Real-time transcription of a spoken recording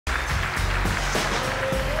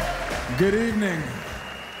Good evening.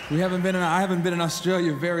 I haven't been in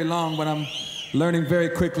Australia very long, but I'm learning very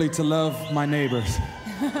quickly to love my neighbors.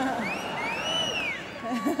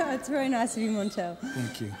 It's very nice of you, Montel.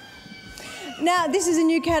 Thank you. Now, this is a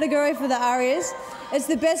new category for the ARIAs. It's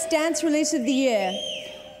the best dance release of the year.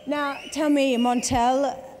 Now, tell me,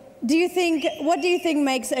 Montel, what do you think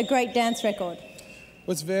makes a great dance record?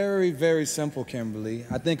 Well, it's very, very simple, Kimberly.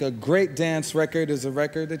 I think a great dance record is a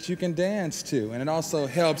record that you can dance to, and it also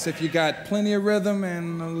helps if you got plenty of rhythm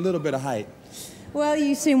and a little bit of height. Well,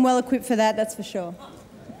 you seem well equipped for that, that's for sure.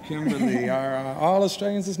 Kimberly, are all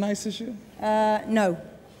Australians as nice as you? No.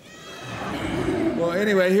 Well,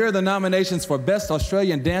 anyway, here are the nominations for Best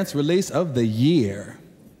Australian Dance Release of the Year.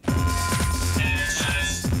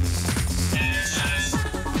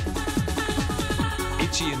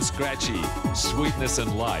 Itchy and Scratchy, Sweetness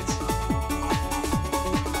and Light.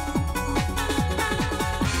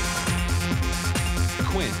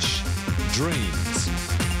 Quench, Dreams.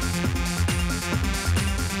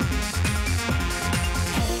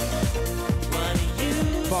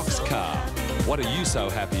 Boxcar, What Are You So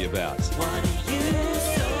Happy About?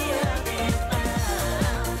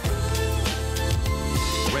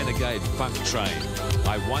 Renegade Funk Train,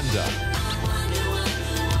 I Wonder.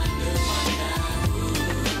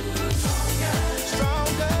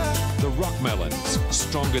 The Rockmelons,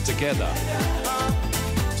 Stronger Together.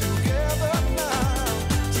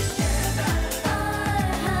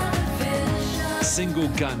 Single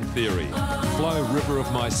Gun Theory, Flow River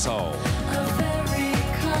of My Soul.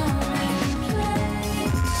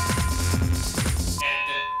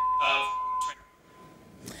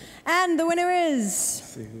 And the winner is...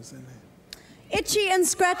 Let's see who's in it. Itchy and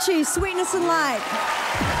Scratchy, Sweetness and Light.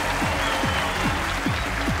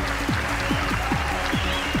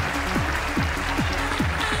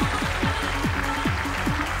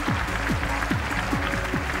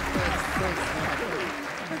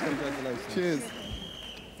 Cheers.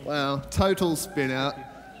 Wow, total spin out.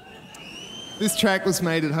 This track was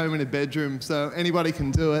made at home in a bedroom, so anybody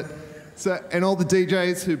can do it. So, and all the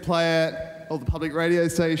DJs who play it, all the public radio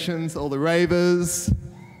stations, all the ravers,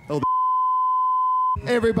 all the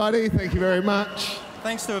everybody, thank you very much.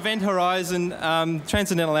 Thanks to Event Horizon,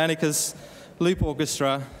 Transcendental Anarchists, Loop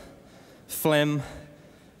Orchestra, Phlegm,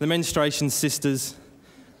 the Menstruation Sisters,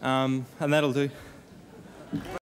 and that'll do.